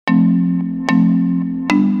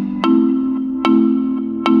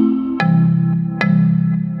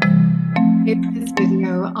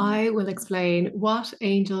I will explain what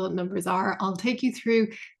angel numbers are. I'll take you through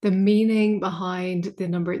the meaning behind the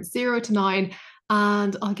number 0 to 9,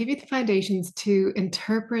 and I'll give you the foundations to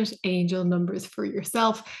interpret angel numbers for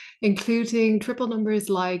yourself, including triple numbers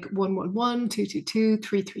like 111, 222,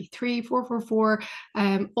 333, 444,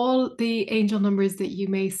 all the angel numbers that you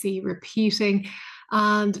may see repeating.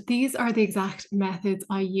 And these are the exact methods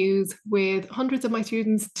I use with hundreds of my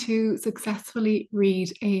students to successfully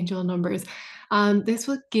read angel numbers. And this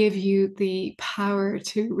will give you the power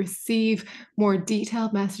to receive more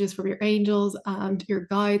detailed messages from your angels and your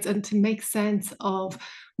guides and to make sense of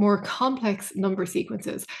more complex number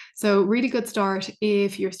sequences. So, really good start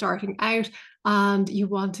if you're starting out and you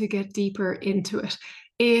want to get deeper into it.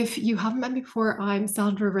 If you haven't met me before, I'm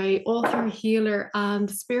Sandra Ray, author, healer, and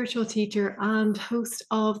spiritual teacher, and host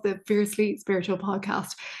of the Fiercely Spiritual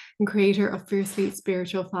podcast and creator of Fiercely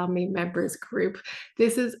Spiritual Family Members Group.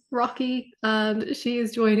 This is Rocky, and she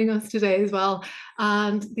is joining us today as well.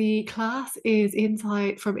 And the class is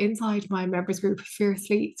from inside my members group,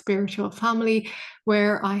 Fiercely Spiritual Family,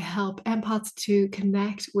 where I help empaths to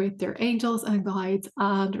connect with their angels and guides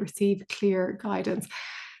and receive clear guidance.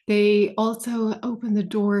 They also open the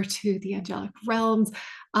door to the angelic realms.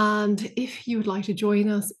 And if you would like to join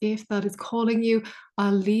us, if that is calling you,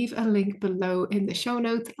 I'll leave a link below in the show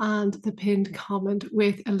notes and the pinned comment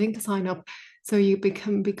with a link to sign up so you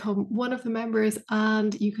become one of the members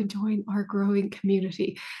and you can join our growing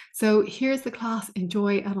community. So here's the class.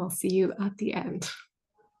 Enjoy, and I'll see you at the end.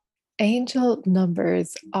 Angel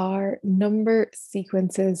numbers are number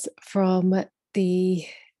sequences from the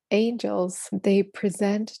angels. They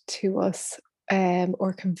present to us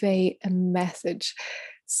or convey a message.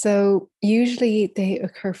 So usually they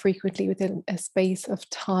occur frequently within a space of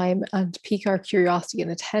time and pique our curiosity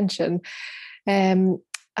and attention. And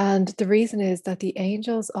the reason is that the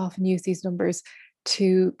angels often use these numbers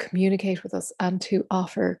to communicate with us and to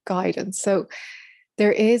offer guidance. So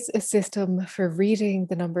there is a system for reading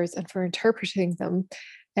the numbers and for interpreting them,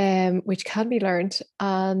 which can be learned.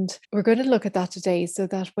 And we're going to look at that today so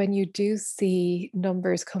that when you do see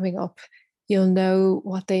numbers coming up, you'll know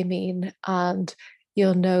what they mean and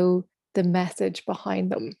you'll know the message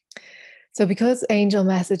behind them. So, because angel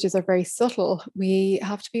messages are very subtle, we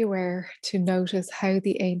have to be aware to notice how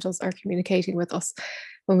the angels are communicating with us.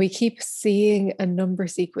 When we keep seeing a number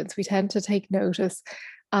sequence, we tend to take notice.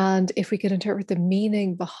 And if we can interpret the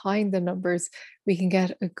meaning behind the numbers, we can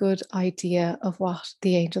get a good idea of what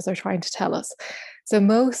the angels are trying to tell us. So,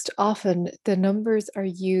 most often, the numbers are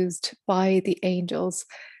used by the angels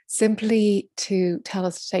simply to tell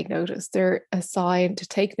us to take notice. They're a sign to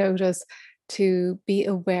take notice, to be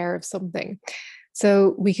aware of something.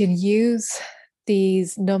 So, we can use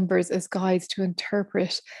these numbers as guides to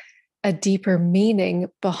interpret a deeper meaning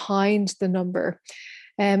behind the number.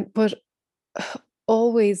 But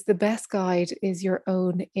always the best guide is your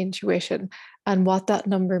own intuition and what that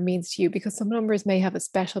number means to you, because some numbers may have a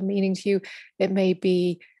special meaning to you. It may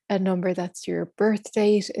be a number that's your birth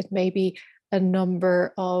date. It may be a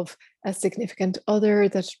number of a significant other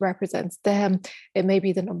that represents them. It may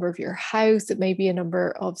be the number of your house. It may be a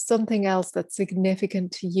number of something else that's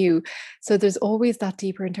significant to you. So there's always that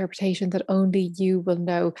deeper interpretation that only you will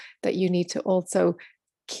know, that you need to also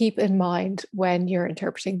keep in mind when you're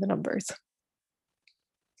interpreting the numbers.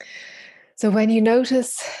 So when you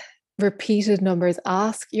notice repeated numbers,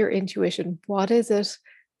 ask your intuition, what is it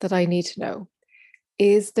that I need to know?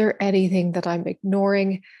 Is there anything that I'm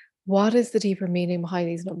ignoring? What is the deeper meaning behind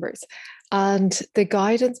these numbers? And the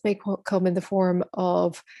guidance may come in the form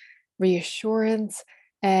of reassurance.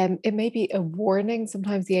 It may be a warning.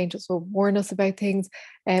 Sometimes the angels will warn us about things.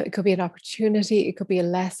 It could be an opportunity. It could be a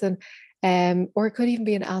lesson. Or it could even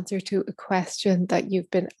be an answer to a question that you've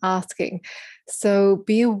been asking. So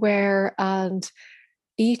be aware, and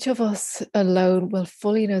each of us alone will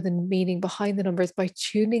fully know the meaning behind the numbers by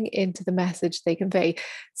tuning into the message they convey.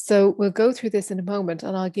 So we'll go through this in a moment,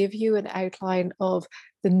 and I'll give you an outline of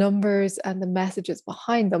the numbers and the messages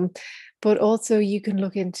behind them. But also you can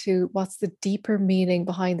look into what's the deeper meaning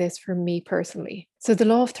behind this for me personally. So the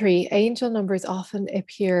law of three, angel numbers often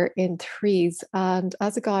appear in threes, and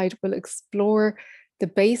as a guide, we'll explore the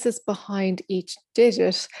basis behind each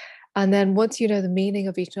digit. And then once you know the meaning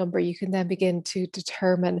of each number, you can then begin to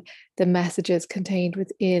determine the messages contained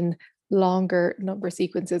within longer number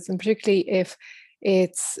sequences. And particularly if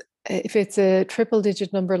it's a triple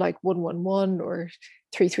digit number like 111 or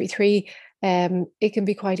 333, it can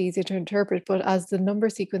be quite easy to interpret. But as the number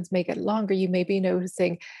sequence may get longer, you may be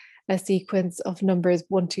noticing a sequence of numbers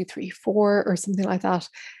 1, 2, 3, 4 or something like that.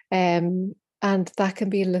 And that can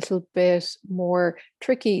be a little bit more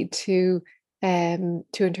tricky to to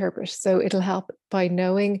interpret. So it'll help by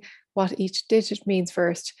knowing what each digit means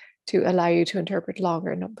first to allow you to interpret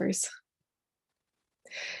longer numbers.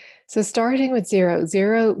 So starting with 0,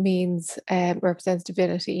 0 means represents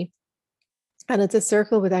divinity, and it's a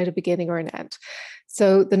circle without a beginning or an end.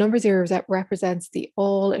 So the number 0 represents the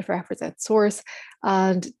all, it represents source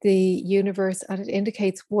and the universe, and it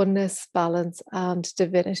indicates oneness, balance, and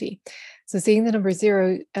divinity. So seeing the number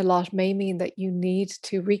 0 a lot may mean that you need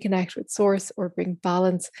to reconnect with source or bring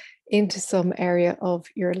balance into some area of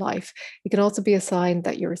your life. It can also be a sign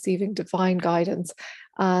that you're receiving divine guidance.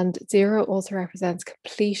 And 0 also represents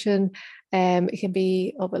completion. It can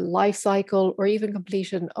be of a life cycle or even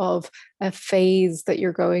completion of a phase that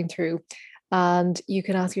you're going through. And you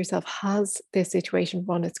can ask yourself, has this situation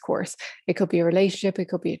run its course? It could be a relationship, it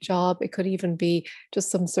could be a job, it could even be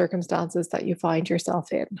just some circumstances that you find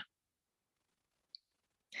yourself in.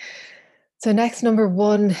 So next, number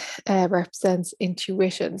 1 represents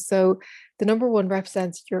intuition. So the number 1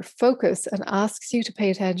 represents your focus and asks you to pay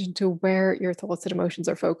attention to where your thoughts and emotions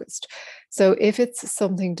are focused. So if it's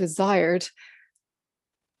something desired,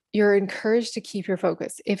 you're encouraged to keep your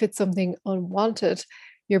focus. If it's something unwanted,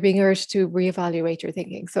 you're being urged to reevaluate your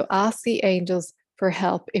thinking. So ask the angels for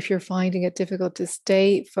help if you're finding it difficult to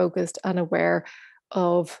stay focused and aware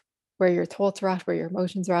of where your thoughts are at, where your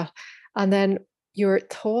emotions are at. And then your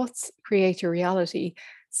thoughts create your reality.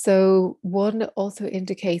 So 1 also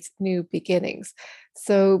indicates new beginnings.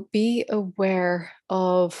 So be aware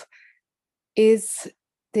of, is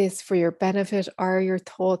this for your benefit? Are your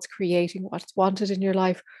thoughts creating what's wanted in your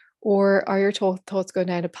life? Or are your thoughts going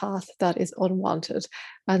down a path that is unwanted?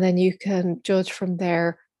 And then you can judge from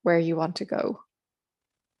there where you want to go.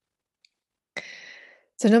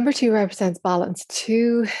 So number 2 represents balance.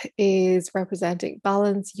 2 is representing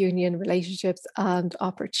balance, union, relationships, and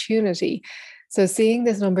opportunity. So seeing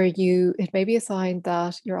this number, it may be a sign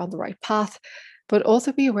that you're on the right path, but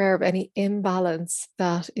also be aware of any imbalance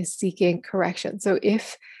that is seeking correction. So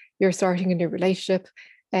if you're starting a new relationship,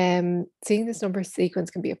 seeing this number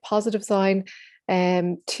sequence can be a positive sign.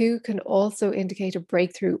 2 can also indicate a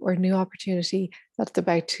breakthrough or new opportunity that's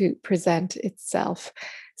about to present itself.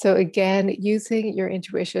 So again, using your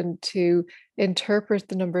intuition to interpret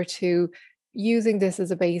the number 2, using this as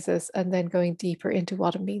a basis, and then going deeper into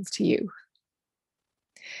what it means to you.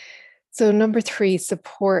 So number 3,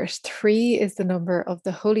 support. 3 is the number of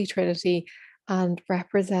the Holy Trinity and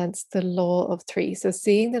represents the law of 3. So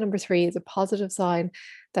seeing the number 3 is a positive sign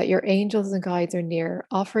that your angels and guides are near,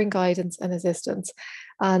 offering guidance and assistance.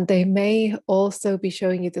 And they may also be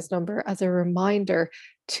showing you this number as a reminder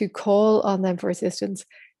to call on them for assistance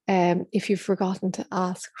if you've forgotten to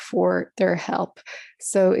ask for their help.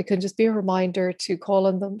 So it can just be a reminder to call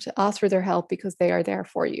on them, to ask for their help, because they are there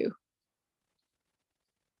for you.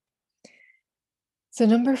 So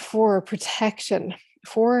number 4, protection.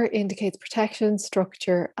 4 indicates protection,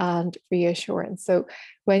 structure, and reassurance. So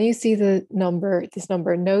when you see this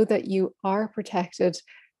number, know that you are protected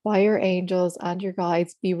by your angels and your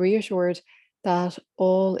guides. Be reassured that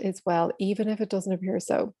all is well, even if it doesn't appear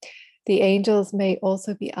so. The angels may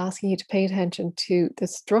also be asking you to pay attention to the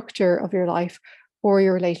structure of your life or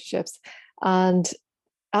your relationships and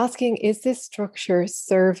asking, is this structure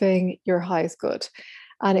serving your highest good?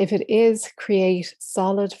 And if it is, create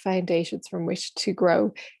solid foundations from which to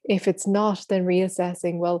grow. If it's not, then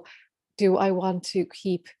reassessing, well, do I want to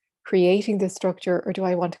keep creating this structure, or do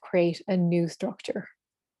I want to create a new structure?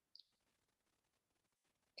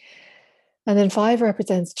 And then 5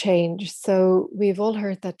 represents change. So we've all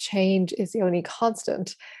heard that change is the only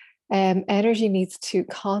constant. Energy needs to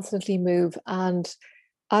constantly move. And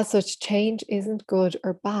as such, change isn't good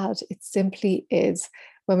or bad. It simply is.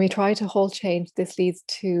 When we try to hold change, this leads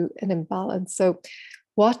to an imbalance. So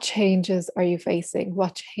what changes are you facing?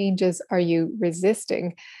 What changes are you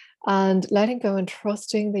resisting? And letting go and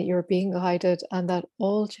trusting that you're being guided and that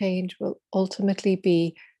all change will ultimately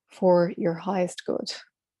be for your highest good.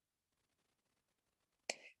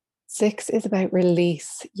 6 is about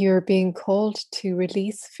release. You're being called to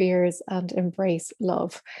release fears and embrace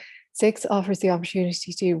love. 6 offers the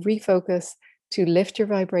opportunity to refocus, to lift your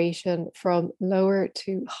vibration from lower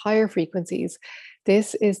to higher frequencies.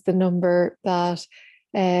 This is the number that,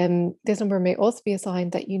 this number may also be a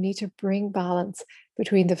sign that you need to bring balance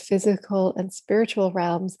between the physical and spiritual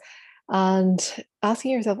realms. And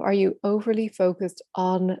asking yourself, are you overly focused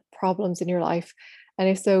on problems in your life? And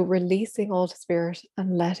if so, releasing all to spirit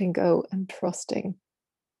and letting go and trusting.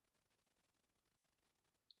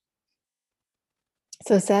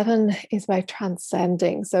 So 7 is about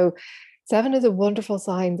transcending. So 7 is a wonderful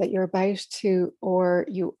sign that you're about to, or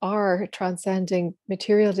you are transcending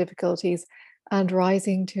material difficulties and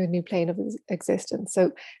rising to a new plane of existence.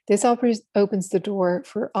 So this opens the door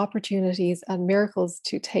for opportunities and miracles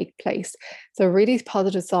to take place. So really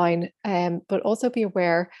positive sign, but also be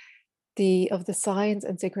aware of the signs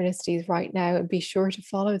and synchronicities right now, and be sure to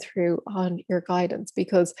follow through on your guidance,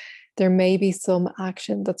 because there may be some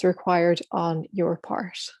action that's required on your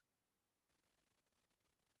part.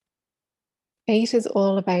 8 is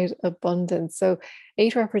all about abundance. So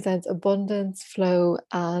 8 represents abundance, flow,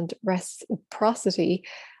 and reciprocity.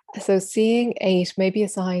 So seeing 8 may be a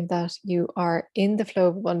sign that you are in the flow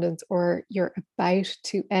of abundance or you're about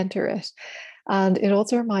to enter it. And it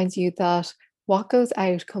also reminds you that what goes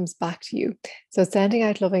out comes back to you. So sending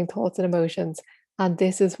out loving thoughts and emotions, and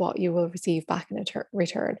this is what you will receive back in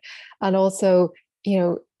return. And also,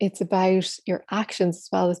 it's about your actions as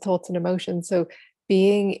well as thoughts and emotions. So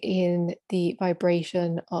being in the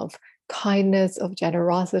vibration of kindness, of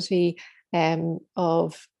generosity,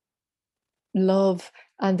 of love,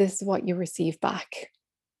 and this is what you receive back.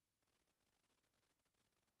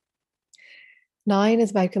 9 is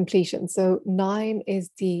about completion. So 9 is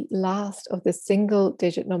the last of the single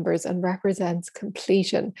digit numbers and represents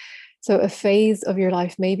completion. So a phase of your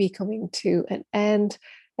life may be coming to an end.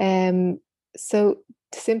 So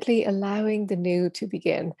simply allowing the new to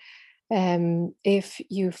begin. If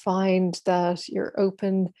you find that you're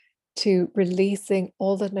open to releasing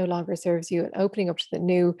all that no longer serves you and opening up to the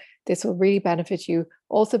new, this will really benefit you.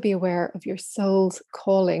 Also be aware of your soul's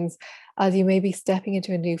callings, as you may be stepping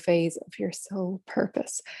into a new phase of your soul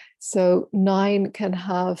purpose. So 9 can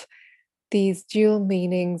have these dual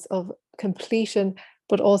meanings of completion,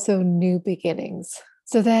 but also new beginnings.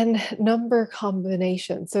 So then number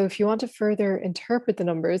combination. So if you want to further interpret the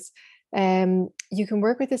numbers, you can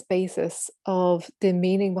work with this basis of the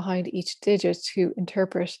meaning behind each digit to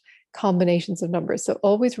interpret combinations of numbers. So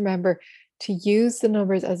always remember to use the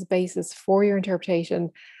numbers as a basis for your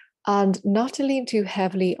interpretation, and not to lean too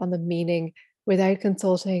heavily on the meaning without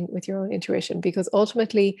consulting with your own intuition, because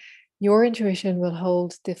ultimately your intuition will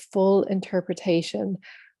hold the full interpretation,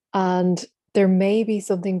 and there may be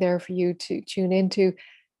something there for you to tune into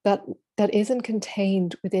that isn't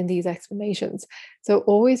contained within these explanations. So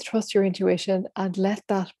always trust your intuition and let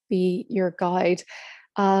that be your guide.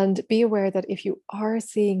 And be aware that if you are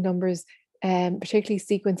seeing numbers, particularly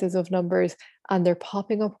sequences of numbers, and they're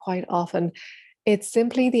popping up quite often, it's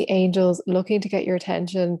simply the angels looking to get your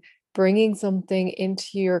attention, bringing something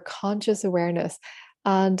into your conscious awareness.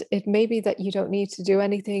 And it may be that you don't need to do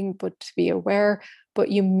anything but to be aware, but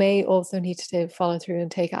you may also need to follow through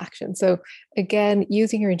and take action. So, again,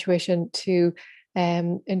 using your intuition to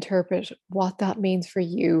interpret what that means for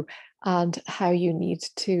you and how you need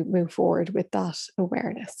to move forward with that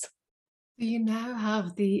awareness. You now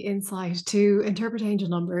have the insight to interpret angel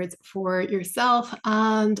numbers for yourself,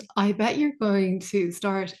 and I bet you're going to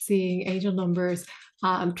start seeing angel numbers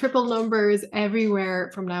and triple numbers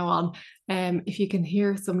everywhere from now on. If you can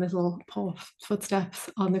hear some little footsteps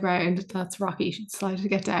on the ground, that's Rocky. She decided to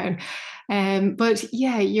get down. But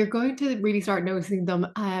yeah, you're going to really start noticing them.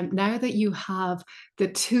 Now that you have the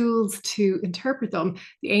tools to interpret them,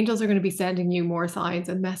 the angels are going to be sending you more signs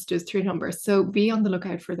and messages through numbers. So be on the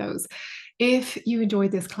lookout for those. If you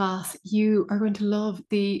enjoyed this class, you are going to love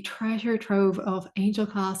the treasure trove of angel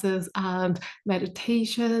classes and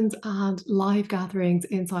meditations and live gatherings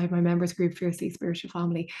inside my members group, Fiercely Spiritual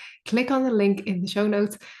Family. Click on the link in the show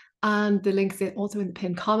notes, and the links also in the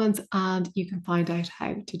pinned comments, and you can find out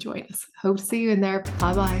how to join us. Hope to see you in there.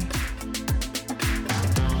 Bye bye.